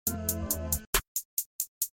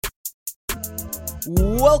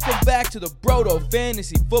Welcome back to the Broto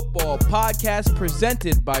Fantasy Football Podcast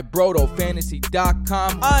presented by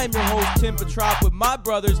BrotoFantasy.com. I'm your host, Tim Petrop, with my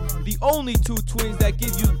brothers, the only two twins that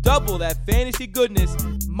give you double that fantasy goodness,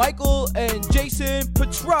 Michael and Jason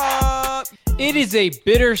Petrop. It is a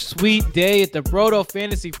bittersweet day at the Broto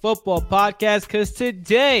Fantasy Football Podcast because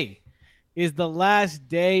today is the last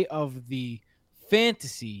day of the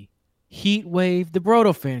fantasy heat wave, the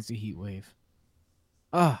Broto Fantasy heat wave.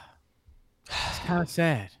 It's kind of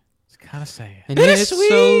sad. It's kind of sad. And it's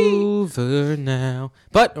over now.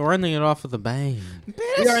 But we're ending it off with a bang.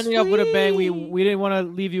 We are ending up with a bang. We didn't want to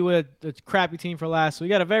leave you with a crappy team for last, so we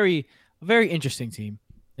got a very interesting team,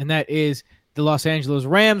 and that is the Los Angeles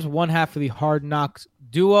Rams, one half of the Hard Knocks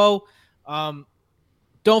duo.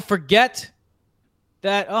 Don't forget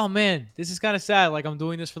that, oh man, this is kind of sad. Like I'm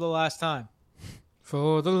doing this for the last time.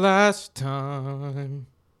 For the last time.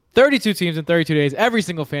 32 teams in 32 days, every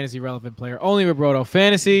single fantasy relevant player, only with Broto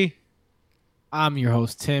Fantasy. I'm your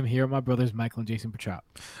host, Tim, here with my brothers, Michael and Jason Petrop.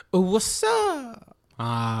 What's up?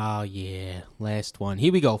 Oh, yeah. Last one.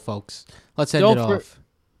 Here we go, folks. Let's end it off.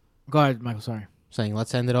 Go ahead, Michael, sorry. Saying,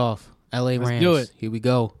 let's end it off. LA Rams. Do it. Here we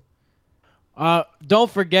go.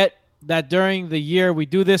 Don't forget that during the year, we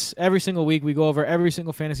do this every single week. We go over every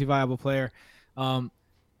single fantasy viable player.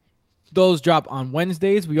 Those drop on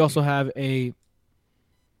Wednesdays. We also have a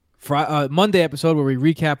Monday episode where we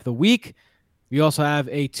recap the week. We also have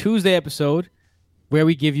a Tuesday episode where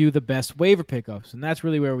we give you the best waiver pickups, and that's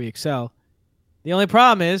really where we excel. The only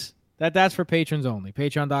problem is that that's for patrons only.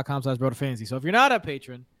 Patreon.com/BrotoFantasy. So if you're not a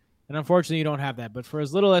patron, then unfortunately you don't have that. But for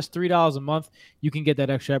as little as $3 a month, you can get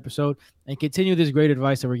that extra episode and continue this great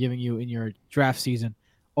advice that we're giving you in your draft season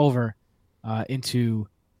over into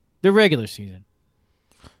the regular season.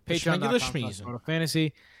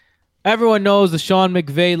 Patreon.com/BrotoFantasy. Everyone knows the Sean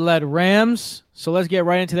McVay-led Rams, so let's get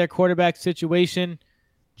right into their quarterback situation.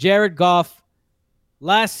 Jared Goff,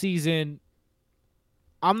 last season,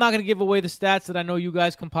 I'm not going to give away the stats that I know you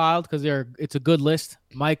guys compiled because it's a good list.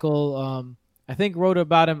 Michael, I think, wrote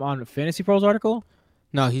about him on Fantasy Pros article.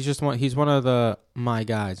 No, he's one of the My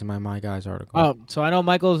Guys in my Guys article. Oh, so I know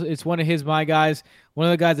Michael's, it's one of his My Guys, one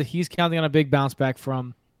of the guys that he's counting on a big bounce back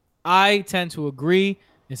from. I tend to agree.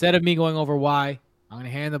 Instead of me going over why, I'm going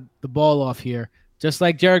to hand the ball off here. Just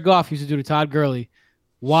like Jared Goff used to do to Todd Gurley.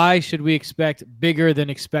 Why should we expect bigger than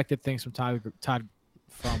expected things from Jared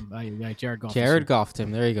Goff? Jared Goff,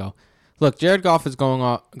 Tim. There you go. Look, Jared Goff is going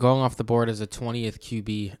off the board as a 20th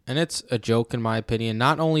QB, and it's a joke in my opinion.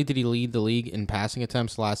 Not only did he lead the league in passing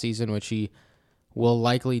attempts last season, which he will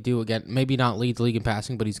likely do again, maybe not lead the league in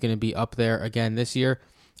passing, but he's going to be up there again this year.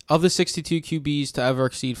 Of the 62 QBs to ever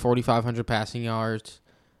exceed 4,500 passing yards,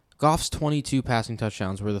 Goff's 22 passing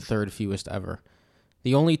touchdowns were the third fewest ever.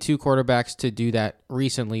 The only two quarterbacks to do that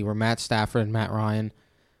recently were Matt Stafford and Matt Ryan.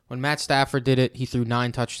 When Matt Stafford did it, he threw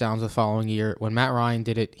 9 touchdowns the following year. When Matt Ryan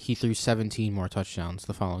did it, he threw 17 more touchdowns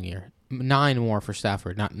the following year. 9 more for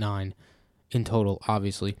Stafford, not 9 in total,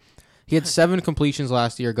 obviously. He had 7 completions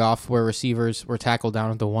last year, Goff, where receivers were tackled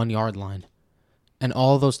down at the 1-yard line. And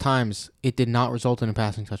all those times, it did not result in a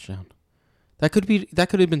passing touchdown. That could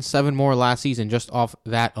have been 7 more last season just off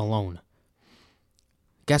that alone.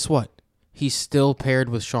 Guess what? He's still paired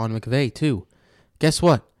with Sean McVay, too. Guess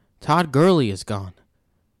what? Todd Gurley is gone.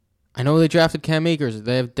 I know they drafted Cam Akers.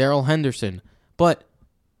 They have Darrell Henderson. But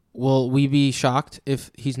will we be shocked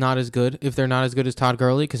if he's not as good, if they're not as good as Todd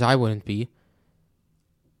Gurley? Because I wouldn't be.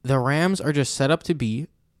 The Rams are just set up to be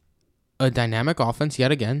a dynamic offense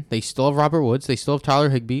yet again. They still have Robert Woods. They still have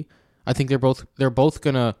Tyler Higbee. I think they're both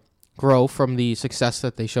going to grow from the success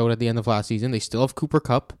that they showed at the end of last season. They still have Cooper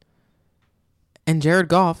Kupp. And Jared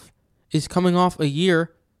Goff is coming off 2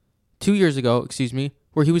 years ago,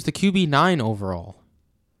 where he was the QB9 overall.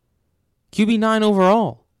 QB9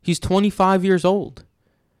 overall. He's 25 years old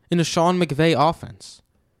in a Sean McVay offense.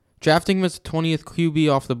 Drafting him as the 20th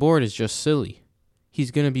QB off the board is just silly. He's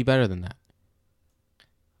going to be better than that.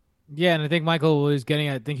 Yeah, and I think Michael was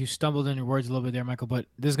I think you stumbled in your words a little bit there, Michael, but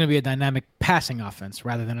this is going to be a dynamic passing offense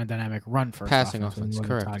rather than a dynamic run first passing offense,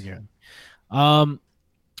 correct.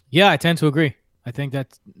 Yeah, I tend to agree. I think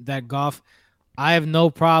that Goff, I have no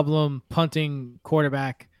problem punting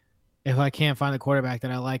quarterback if I can't find the quarterback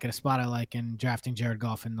that I like at a spot I like and drafting Jared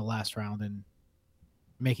Goff in the last round and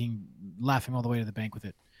laughing all the way to the bank with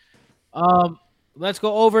it. Let's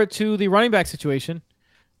go over to the running back situation.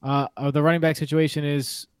 The running back situation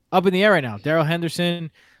is up in the air right now. Darrell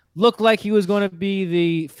Henderson looked like he was going to be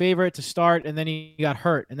the favorite to start, and then he got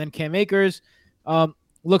hurt. And then Cam Akers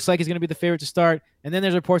looks like he's going to be the favorite to start. And then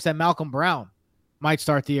there's reports that Malcolm Brown might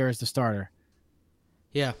start the year as the starter.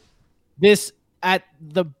 Yeah. This, at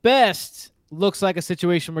the best, looks like a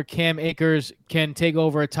situation where Cam Akers can take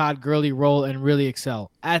over a Todd Gurley role and really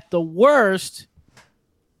excel. At the worst,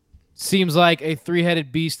 seems like a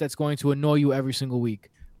three-headed beast that's going to annoy you every single week.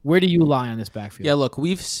 Where do you lie on this backfield? Yeah, look,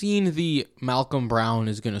 we've seen the Malcolm Brown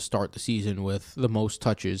is going to start the season with the most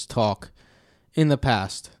touches talk in the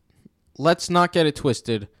past. Let's not get it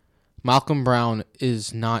twisted. Malcolm Brown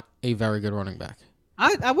is not a very good running back.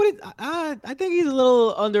 I wouldn't. I think he's a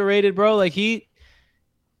little underrated, bro. Like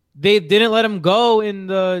they didn't let him go in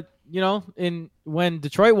when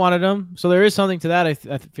Detroit wanted him. So there is something to that. I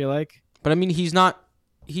feel like. But I mean, he's not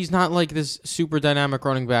like this super dynamic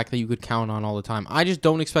running back that you could count on all the time. I just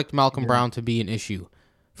don't expect Malcolm Brown to be an issue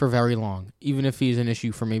for very long, even if he's an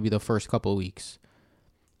issue for maybe the first couple of weeks.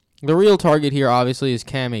 The real target here, obviously, is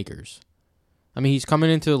Cam Akers. I mean, he's coming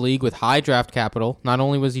into the league with high draft capital. Not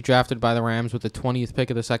only was he drafted by the Rams with the 20th pick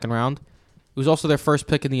of the second round, it was also their first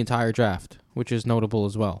pick in the entire draft, which is notable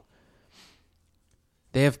as well.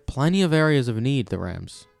 They have plenty of areas of need, the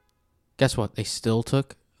Rams. Guess what? They still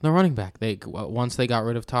took the running back once they got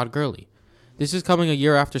rid of Todd Gurley. This is coming a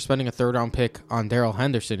year after spending a third-round pick on Darrell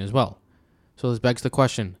Henderson as well. So this begs the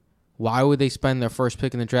question, why would they spend their first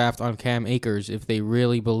pick in the draft on Cam Akers if they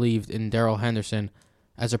really believed in Darrell Henderson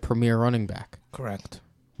as a premier running back? Correct.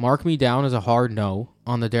 Mark me down as a hard no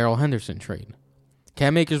on the Darrell Henderson trade.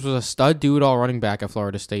 Cam Akers was a stud do-it-all running back at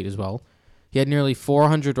Florida State as well. He had nearly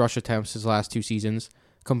 400 rush attempts his last two seasons,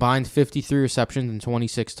 combined 53 receptions and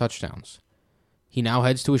 26 touchdowns. He now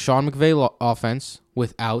heads to a Sean McVay offense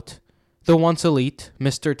without the once elite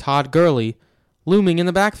Mr. Todd Gurley looming in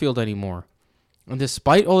the backfield anymore. And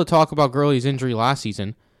despite all the talk about Gurley's injury last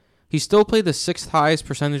season, he still played the sixth highest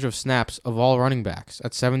percentage of snaps of all running backs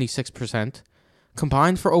at 76%,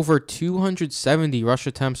 combined for over 270 rush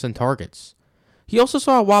attempts and targets. He also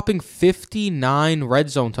saw a whopping 59 red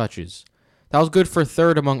zone touches. That was good for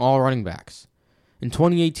third among all running backs. In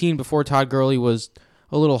 2018, before Todd Gurley was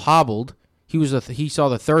a little hobbled, he saw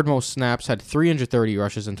the third most snaps, had 330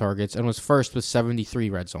 rushes and targets, and was first with 73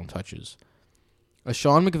 red zone touches. A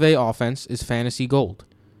Sean McVay offense is fantasy gold.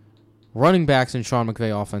 Running backs in Sean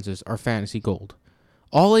McVay offenses are fantasy gold.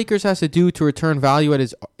 All Akers has to do to return value at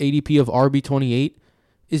his ADP of RB28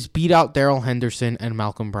 is beat out Darrell Henderson and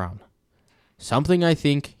Malcolm Brown. Something I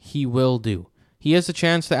think he will do. He has a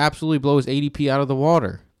chance to absolutely blow his ADP out of the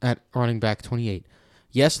water at running back 28.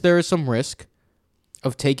 Yes, there is some risk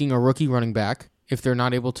of taking a rookie running back if they're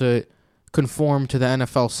not able to conform to the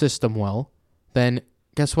NFL system well. Then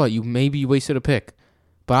guess what? You maybe wasted a pick.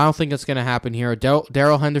 But I don't think that's going to happen here.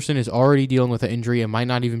 Darrell Henderson is already dealing with an injury and might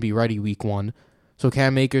not even be ready week one. So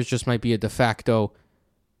Cam Akers just might be a de facto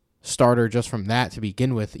starter just from that to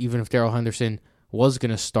begin with, even if Darrell Henderson was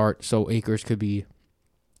going to start so Akers could be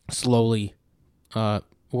slowly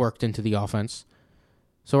worked into the offense.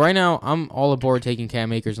 So right now, I'm all aboard taking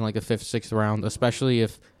Cam Akers in like the 5th, 6th round, especially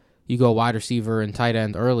if you go wide receiver and tight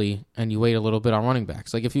end early and you wait a little bit on running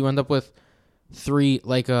backs. Like if you end up with three,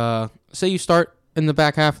 say you start in the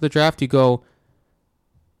back half of the draft, you go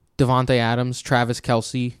Devontae Adams, Travis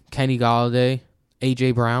Kelce, Kenny Golladay,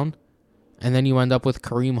 A.J. Brown, and then you end up with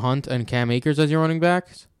Kareem Hunt and Cam Akers as your running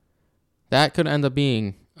backs, that could end up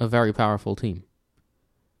being a very powerful team.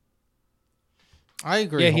 I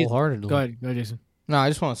agree wholeheartedly. Go ahead, Jason. No, I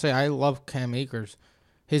just want to say I love Cam Akers.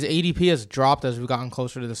 His ADP has dropped as we've gotten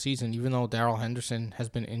closer to the season, even though Darrell Henderson has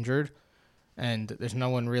been injured and there's no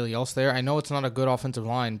one really else there. I know it's not a good offensive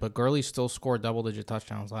line, but Gurley still scored double-digit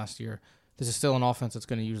touchdowns last year. This is still an offense that's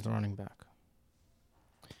going to use the running back.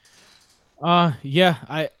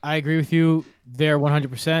 Yeah, I agree with you there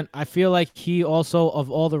 100%. I feel like he also, of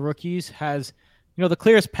all the rookies, has the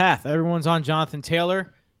clearest path. Everyone's on Jonathan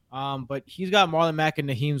Taylor. But he's got Marlon Mack and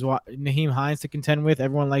Naheem Hines to contend with.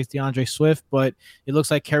 Everyone likes DeAndre Swift, but it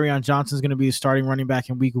looks like Kerryon Johnson is going to be the starting running back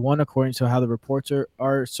in week 1, according to how the reports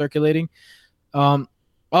are circulating. Of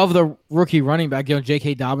the rookie running back,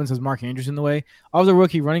 J.K. Dobbins has Mark Andrews in the way. Of the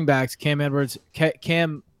rookie running backs,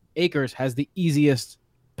 Cam Akers has the easiest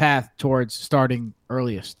path towards starting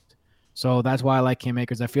earliest. So that's why I like Cam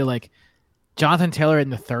Akers. I feel like Jonathan Taylor in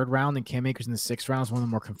the 3rd round and Cam Akers in the 6th round is one of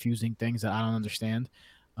the more confusing things that I don't understand.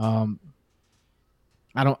 I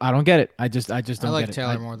don't get it. I just don't get it. I like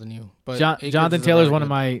Taylor more than you. But Jonathan Taylor is one of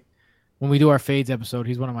my, when we do our fades episode,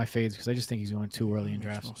 he's one of my fades because I just think he's going too early in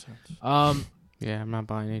drafts. Yeah, I'm not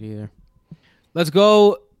buying it either. Let's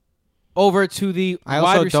go over to the I wide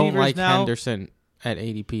also receivers don't like now. Henderson at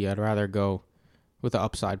ADP. I'd rather go with the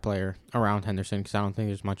upside player around Henderson because I don't think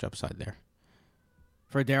there's much upside there.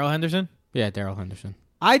 For Darrell Henderson? Yeah, Darrell Henderson.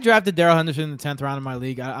 I drafted Darrell Henderson in the 10th round of my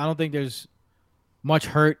league. I don't think there's much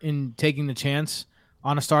hurt in taking the chance.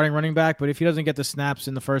 on a starting running back, but if he doesn't get the snaps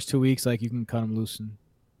in the first 2 weeks, like you can cut him loose and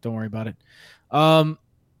don't worry about it.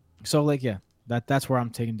 So like yeah, that's where I'm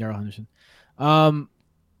taking Darrell Henderson. The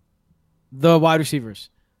wide receivers.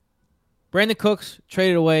 Brandon Cooks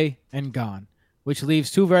traded away and gone, which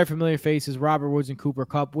leaves two very familiar faces, Robert Woods and Cooper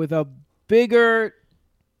Kupp, with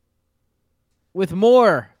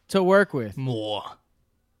more to work with. More.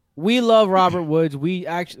 We love Robert Woods. We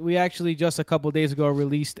actually just a couple of days ago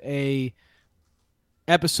released a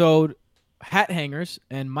episode, hat hangers,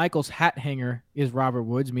 and Michael's hat hanger is Robert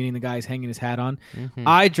Woods, meaning the guy he's hanging his hat on. Mm-hmm.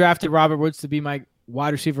 I drafted Robert Woods to be my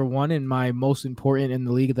wide receiver 1 and my most important in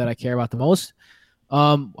the league that I care about the most.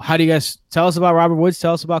 How do you guys tell us about Robert Woods?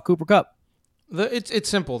 Tell us about Cooper Kupp. It's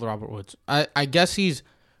simple with Robert Woods. I guess he's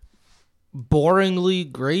boringly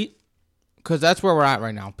great because that's where we're at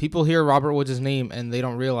right now. People hear Robert Woods' name and they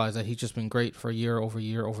don't realize that he's just been great for year over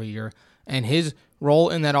year over year. And his role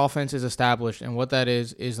in that offense is established, and what that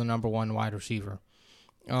is the number 1 wide receiver.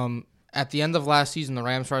 At the end of last season, the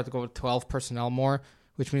Rams started to go with 12 personnel more,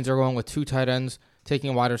 which means they're going with 2 tight ends,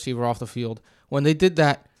 taking a wide receiver off the field. When they did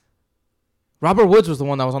that, Robert Woods was the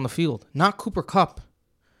one that was on the field, not Cooper Kupp.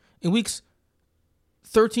 In weeks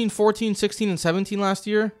 13, 14, 16, and 17 last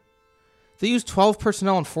year, they used 12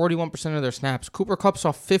 personnel on 41% of their snaps. Cooper Kupp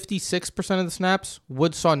saw 56% of the snaps.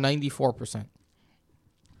 Woods saw 94%.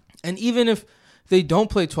 And even if they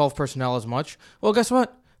don't play 12 personnel as much, well, guess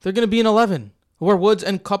what? They're going to be in 11, where Woods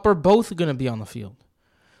and Kupp are both going to be on the field.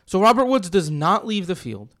 So Robert Woods does not leave the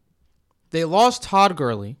field. They lost Todd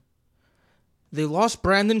Gurley. They lost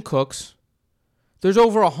Brandon Cooks. There's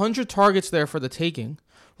over 100 targets there for the taking.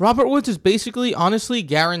 Robert Woods is basically, honestly,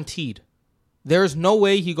 guaranteed. There's no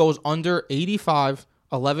way he goes under 85,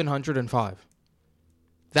 1,105.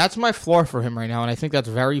 That's my floor for him right now, and I think that's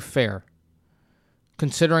very fair,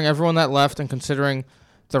 considering everyone that left and considering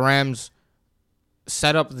the Rams'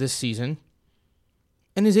 setup this season.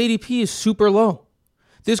 And his ADP is super low.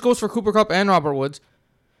 This goes for Cooper Kupp and Robert Woods.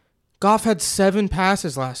 Goff had 7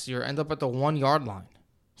 passes last year, end up at the 1-yard line.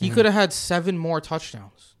 He could have had 7 more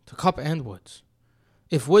touchdowns to Kupp and Woods.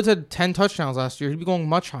 If Woods had 10 touchdowns last year, he'd be going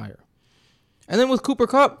much higher. And then with Cooper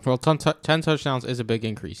Kupp, Well, 10 touchdowns is a big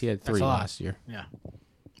increase. He had 3 a lot. last year. Yeah.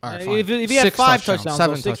 all right, If fine. he had 6 5 touchdowns,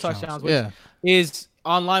 7 6 touchdowns, which yeah. is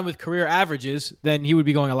on line with career averages, then he would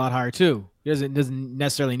be going a lot higher too. He doesn't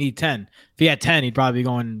necessarily need 10. If he had 10, he'd probably be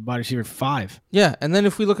going wide receiver 5. Yeah, and then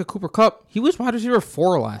if we look at Cooper Kupp, he was wide receiver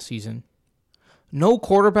 4 last season. No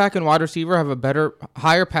quarterback and wide receiver have a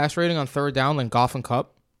higher pass rating on third down than Goff and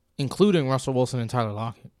Kupp, including Russell Wilson and Tyler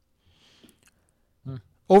Lockett.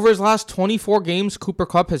 Over his last 24 games, Cooper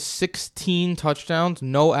Kupp has 16 touchdowns.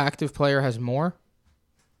 No active player has more.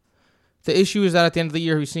 The issue is that at the end of the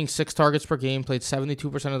year, he's seeing 6 targets per game, played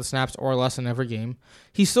 72% of the snaps or less in every game.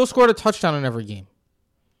 He still scored a touchdown in every game.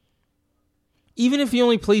 Even if he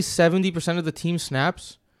only plays 70% of the team's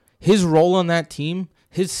snaps, his role on that team,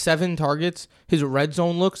 his 7 targets, his red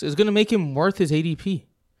zone looks, is going to make him worth his ADP.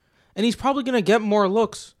 And he's probably going to get more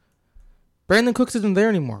looks. Brandon Cooks isn't there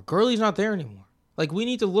anymore. Gurley's not there anymore. Like, we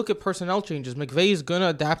need to look at personnel changes. McVay is going to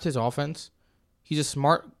adapt his offense. He's a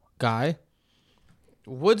smart guy.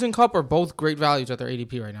 Woods and Kupp are both great values at their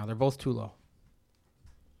ADP right now. They're both too low.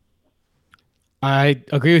 I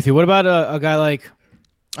agree with you. What about a guy like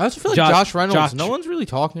I also feel like Josh Reynolds. No one's really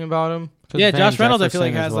talking about him. Yeah, Josh Reynolds, I feel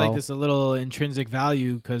like Jefferson has as well. like this a little intrinsic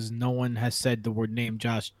value because no one has said the word name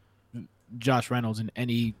Josh Reynolds in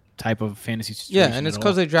any type of fantasy situation. Yeah, and it's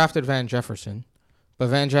because they drafted Van Jefferson, but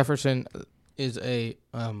Van Jefferson is a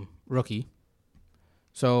rookie,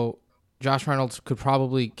 so Josh Reynolds could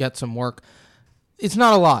probably get some work. It's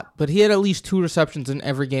not a lot, but he had at least 2 receptions in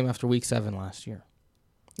every game after Week 7 last year.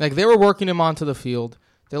 Like, they were working him onto the field.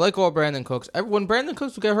 They like all Brandon Cooks. When Brandon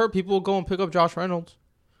Cooks would get hurt, people would go and pick up Josh Reynolds.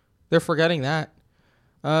 They're forgetting that.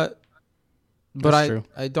 But true.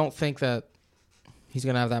 I don't think that he's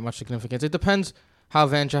going to have that much significance. It depends how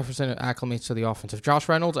Van Jefferson acclimates to the offense. If Josh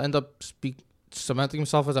Reynolds ends up cementing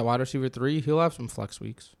himself as a wide receiver 3, he'll have some flex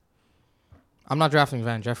weeks. I'm not drafting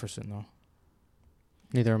Van Jefferson, though.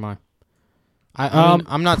 Neither am I. I mean,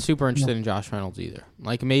 I'm not super interested in Josh Reynolds either.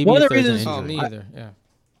 Like, maybe One of if the there's an reasons- Oh, injury. me either, yeah.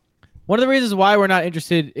 One of the reasons why we're not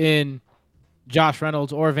interested in Josh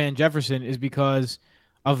Reynolds or Van Jefferson is because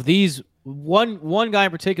of these one guy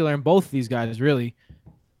in particular, and both of these guys really,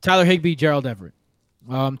 Tyler Higbee, Gerald Everett.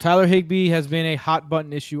 Tyler Higbee has been a hot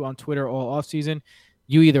button issue on Twitter all offseason.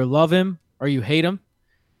 You either love him or you hate him.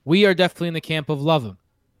 We are definitely in the camp of love him.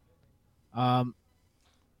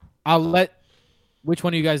 Which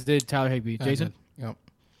one of you guys did Tyler Higbee? Jason? Yep.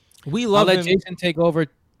 We I'll love let him. Jason take over.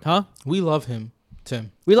 Huh? We love him,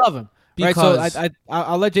 Tim. We love him. Because Right, so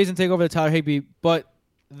I'll let Jason take over the Tyler Higbee, but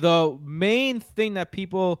the main thing that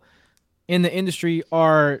people in the industry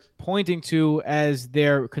are pointing to as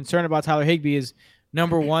their concern about Tyler Higbee is,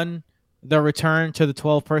 number one, the return to the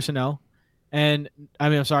 12 personnel. The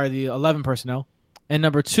 11 personnel. And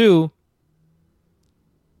number two,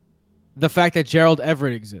 the fact that Gerald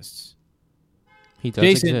Everett exists. He does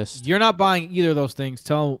Jason, exist. you're not buying either of those things.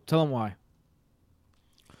 Tell them why.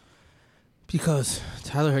 Because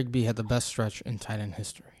Tyler Higbee had the best stretch in tight end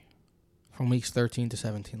history from weeks 13 to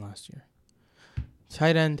 17 last year.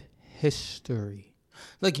 Tight end history.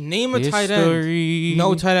 Like, name a tight end.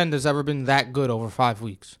 No tight end has ever been that good over 5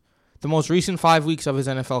 weeks. The most recent 5 weeks of his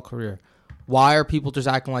NFL career. Why are people just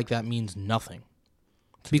acting like that means nothing?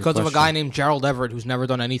 Because of a guy named Gerald Everett who's never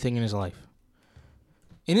done anything in his life.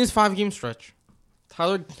 In his 5-game stretch,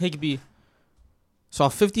 Tyler Higbee saw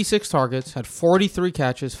 56 targets, had 43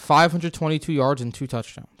 catches, 522 yards, and 2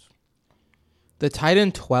 touchdowns. The tight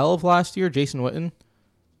end 12 last year, Jason Witten,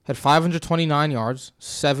 had 529 yards,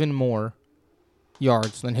 7 more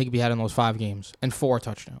yards than Higbee had in those 5 games, and 4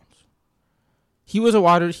 touchdowns. He was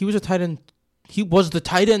the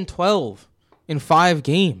tight end 12 in 5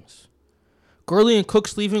 games. Gurley and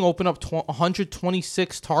Cook's leaving opened up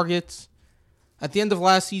 126 targets. At the end of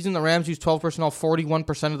last season, the Rams used 12 personnel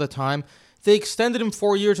 41% of the time. They extended him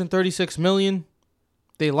 4 years and $36 million.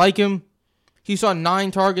 They like him. He saw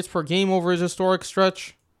 9 targets per game over his historic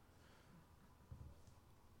stretch.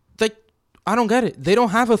 I don't get it. They don't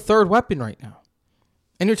have a third weapon right now.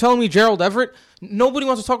 And you're telling me Gerald Everett? Nobody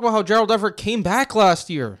wants to talk about how Gerald Everett came back last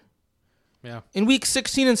year. Yeah. In week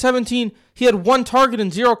 16 and 17, he had 1 target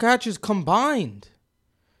and 0 catches combined.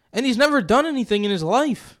 And he's never done anything in his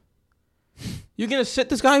life. You're going to sit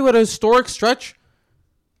this guy who had a historic stretch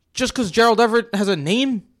just because Gerald Everett has a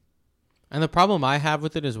name? And the problem I have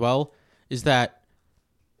with it as well is that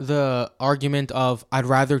the argument of I'd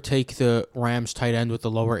rather take the Rams tight end with the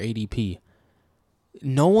lower ADP.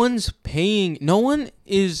 No one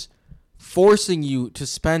is forcing you to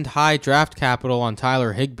spend high draft capital on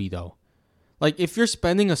Tyler Higbee, though. Like, if you're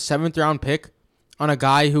spending a 7th round pick on a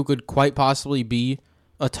guy who could quite possibly be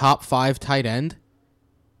a top 5 tight end,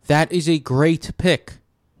 that is a great pick.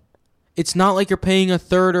 It's not like you're paying a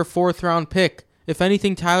 3rd or 4th round pick. If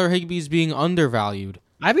anything, Tyler Higbee is being undervalued.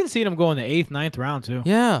 I've been seeing him go in the 8th, 9th round, too.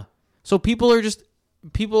 Yeah. So people are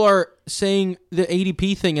saying the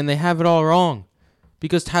ADP thing, and they have it all wrong.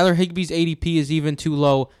 Because Tyler Higbee's ADP is even too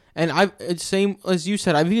low. And it's same as you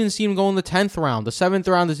said, I've even seen him go in the 10th round. The 7th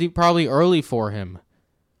round is probably early for him.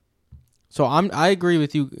 So I agree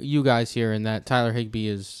with you guys here in that Tyler Higbee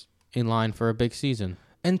is in line for a big season.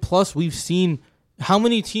 And plus, we've seen how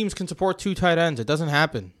many teams can support 2 tight ends. It doesn't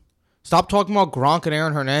happen. Stop talking about Gronk and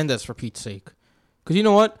Aaron Hernandez, for Pete's sake. Because you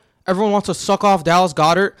know what? Everyone wants to suck off Dallas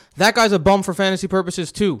Goedert. That guy's a bum for fantasy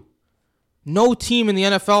purposes, too. No team in the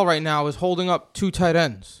NFL right now is holding up 2 tight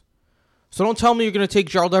ends. So don't tell me you're going to take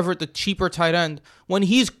Gerald Everett, the cheaper tight end, when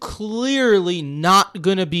he's clearly not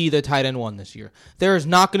going to be the tight end 1 this year. There is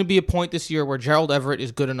not going to be a point this year where Gerald Everett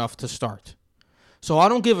is good enough to start. So I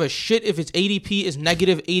don't give a shit if its ADP is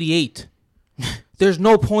negative 88. There's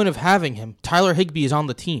no point of having him. Tyler Higbee is on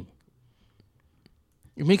the team.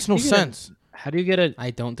 It makes no sense. How do you get a...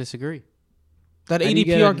 I don't disagree. That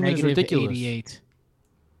ADP argument is ridiculous. 88?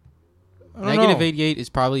 Negative 88 is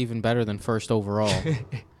probably even better than first overall.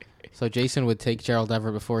 So Jason would take Gerald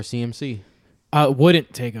Everett before CMC.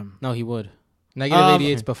 Wouldn't take him. No, he would. Negative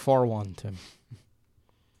 88 is before 1, Tim.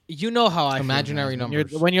 You know how I Imaginary feel,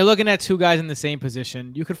 numbers. When you're looking at 2 guys in the same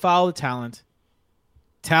position, you could follow the talent.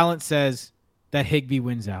 Talent says that Higbee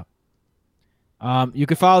wins out. You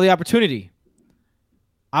could follow the opportunity.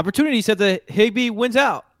 Opportunity said that Higbee wins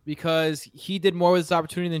out because he did more with his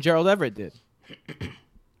opportunity than Gerald Everett did.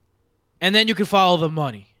 And then you can follow the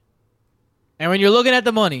money. And when you're looking at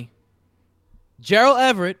the money, Gerald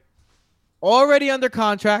Everett, already under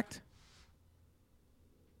contract,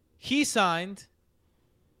 he signed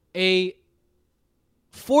a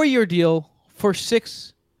 4-year deal for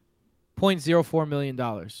 $6.04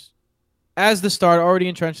 million. As the starter, already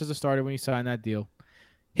entrenched as a starter when he signed that deal.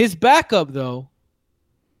 His backup, though,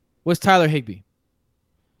 was Tyler Higbee.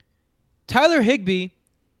 Tyler Higbee,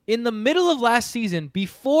 in the middle of last season,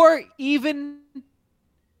 before even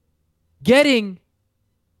getting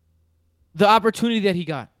the opportunity that he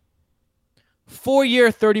got, 4-year,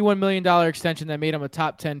 $31 million extension that made him a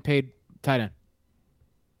top 10 paid tight end.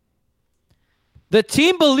 The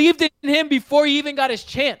team believed in him before he even got his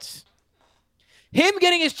chance. Him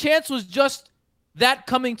getting his chance was just that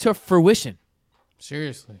coming to fruition.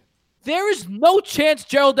 Seriously. There is no chance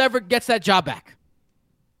Gerald Everett gets that job back.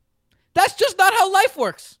 That's just not how life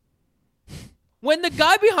works. When the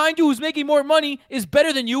guy behind you who's making more money is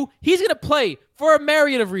better than you, he's going to play for a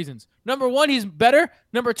myriad of reasons. Number one, he's better.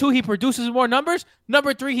 Number two, he produces more numbers.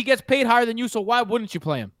 Number three, he gets paid higher than you, so why wouldn't you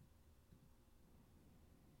play him?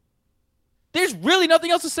 There's really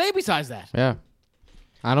nothing else to say besides that. Yeah.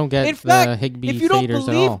 I don't get In fact, the Higbee if you don't faders at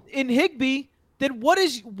believe all. in Higbee, then what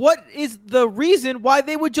is the reason why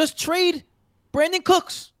they would just trade Brandon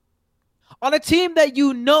Cooks on a team that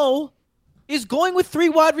you know is going with 3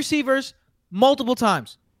 wide receivers multiple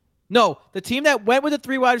times? No, the team that went with the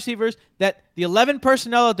 3 wide receivers, that the 11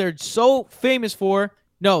 personnel that they're so famous for,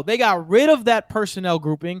 no, they got rid of that personnel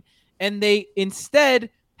grouping, and they instead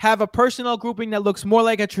have a personnel grouping that looks more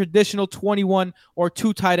like a traditional 21 or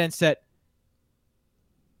 2 tight end set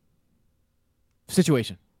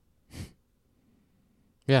situation.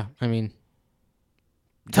 Yeah, I mean,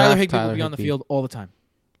 Tyler draft Higbee will be on the field all the time.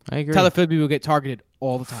 I agree. Tyler Higbee will get targeted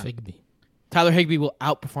all the time. Higbee. Tyler Higbee will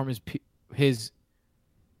outperform his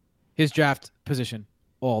draft position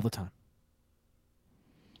all the time.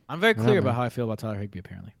 I'm very clear about how I feel about Tyler Higbee,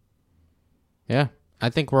 apparently. Yeah, I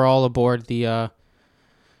think we're all aboard the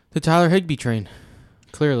Tyler Higbee train.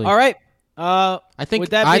 Clearly. All right. I think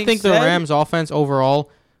with that being the said- Rams offense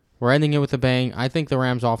overall, we're ending it with a bang. I think the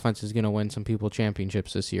Rams offense is going to win some people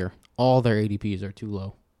championships this year. All their ADPs are too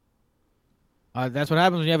low. That's what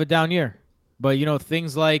happens when you have a down year. But,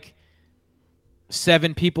 things like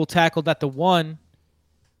 7 people tackled at the 1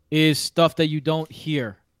 is stuff that you don't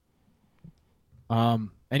hear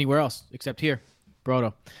anywhere else except here.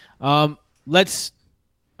 Brodo. Oh,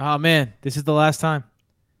 man, this is the last time.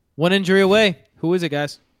 1 injury away. Who is it,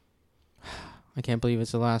 guys? I can't believe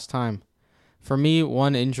it's the last time. For me,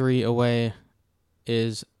 1 injury away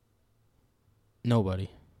is nobody.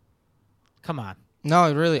 Come on.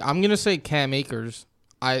 No, really, I'm gonna say Cam Akers.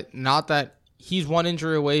 Not that he's 1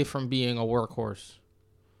 injury away from being a workhorse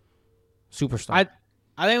superstar. I think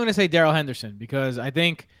I'm going to say Darrell Henderson because I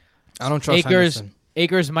think I don't trust Akers Henderson.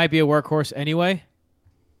 Akers might be a workhorse anyway.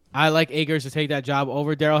 I like Akers to take that job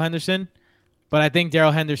over Darrell Henderson, but I think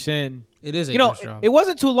Darrell Henderson, It is you know, Akers' job. it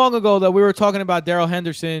wasn't too long ago that we were talking about Darrell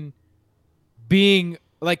Henderson being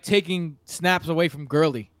like taking snaps away from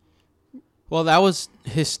Gurley. Well, that was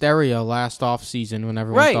hysteria last offseason when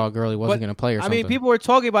everyone Right, thought Gurley wasn't going to play or something. I mean, people were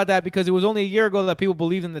talking about that because it was only a year ago that people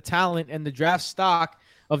believed in the talent and the draft stock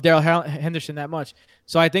of Darrell Henderson that much.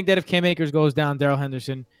 So I think that if Cam Akers goes down, Darrell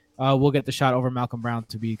Henderson will get the shot over Malcolm Brown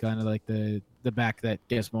to be kind of like the back that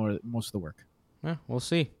gets most of the work. Yeah, we'll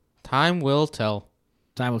see. Time will tell.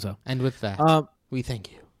 Time will tell. And with that, we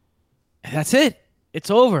thank you. That's it.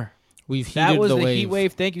 It's over. We've heated That was the the wave. heat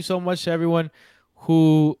wave. Thank you so much to everyone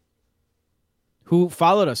who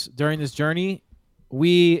followed us during this journey.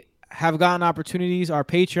 We have gotten opportunities. Our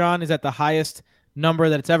Patreon is at the highest number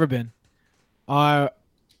that it's ever been.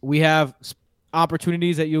 We have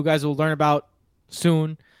opportunities that you guys will learn about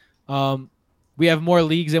soon. We have more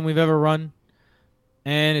leagues than we've ever run,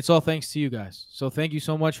 and it's all thanks to you guys. So thank you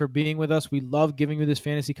so much for being with us. We love giving you this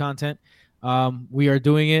fantasy content. We are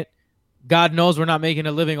doing it. God knows we're not making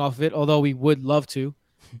a living off of it, although we would love to.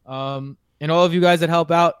 And all of you guys that help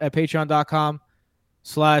out at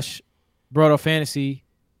patreon.com/BrodoFantasy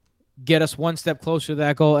get us one step closer to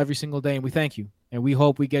that goal every single day, and we thank you. And we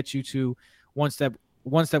hope we get you to one step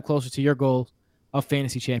closer to your goal of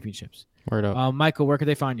fantasy championships. Word up. Michael, where could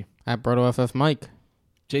they find you? At BrodoFF Mike.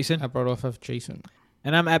 Jason? At BrodoFF Jason.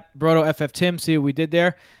 And I'm at BrodoFF Tim. See what we did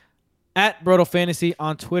there. At Brodo Fantasy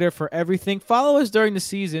on Twitter for everything. Follow us during the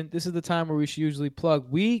season. This is the time where we should usually plug.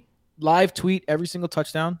 We live tweet every single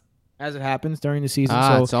touchdown as it happens during the season.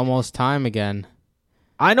 So It's almost time again.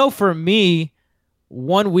 I know for me,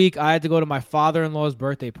 1 week I had to go to my father-in-law's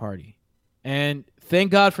birthday party. And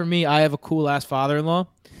thank God for me, I have a cool-ass father-in-law.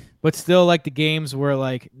 But still, like, the games were,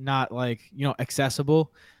 like, not, like,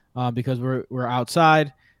 accessible because we're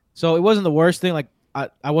outside. So it wasn't the worst thing. Like,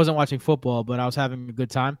 I wasn't watching football, but I was having a good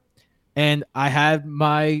time. And I had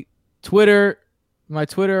my Twitter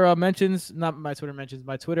alerts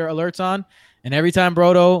on. And every time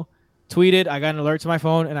Brodo tweeted, I got an alert to my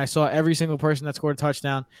phone, and I saw every single person that scored a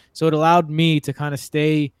touchdown. So it allowed me to kind of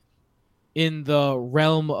stay in the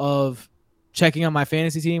realm of checking on my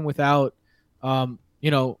fantasy team without,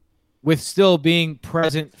 with still being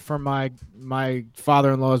present for my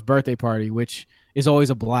father-in-law's birthday party, which is always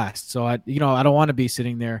a blast. So I don't want to be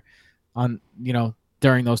sitting there on,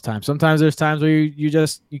 during those times. Sometimes there's times where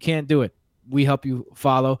you can't do it. We help you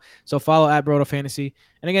follow. So follow at Brodo Fantasy.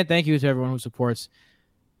 And again, thank you to everyone who supports.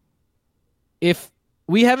 If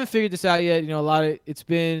we haven't figured this out yet, it's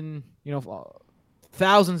been,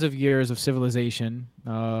 thousands of years of civilization,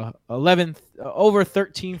 over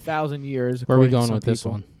 13,000 years. Where are we according to going some with this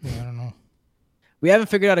people. one? Yeah, I don't know. We haven't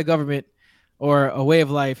figured out a government or a way of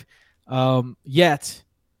life yet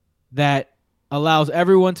that allows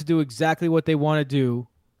everyone to do exactly what they want to do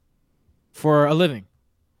for a living.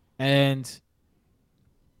 And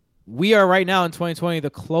we are right now in 2020 the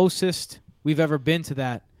closest we've ever been to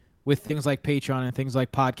that with things like Patreon and things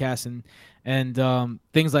like podcasts and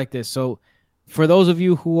things like this. So for those of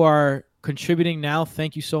you who are contributing now,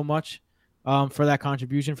 thank you so much for that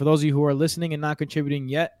contribution. For those of you who are listening and not contributing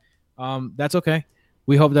yet, that's okay.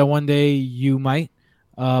 We hope that one day you might.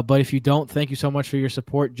 But if you don't, thank you so much for your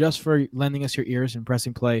support, just for lending us your ears and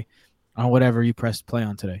pressing play on whatever you pressed play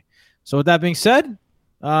on today. So with that being said,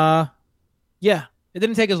 yeah, it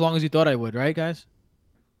didn't take as long as you thought I would, right, guys?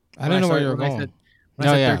 I didn't know where you were going.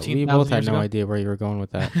 No, yeah, 13,000 we both had years no ago. idea where you were going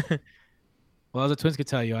with that. Well, as the twins could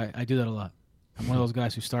tell you, I do that a lot. I'm one of those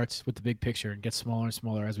guys who starts with the big picture and gets smaller and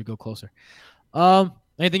smaller as we go closer.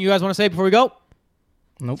 Anything you guys want to say before we go?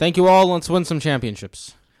 Nope. Thank you all. Let's win some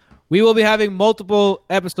championships. We will be having multiple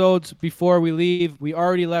episodes before we leave. We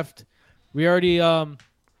already Released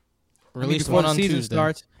before one the on season Tuesday.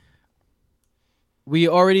 starts. We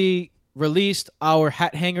already released our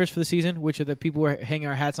hat hangers for the season, which are the people we're hanging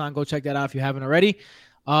our hats on. Go check that out if you haven't already.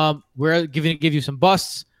 We're give you some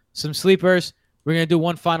busts, some sleepers. We're gonna do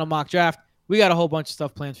one final mock draft. We got a whole bunch of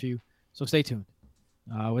stuff planned for you, so stay tuned.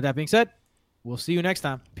 With that being said, we'll see you next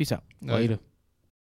time. Peace out. Later.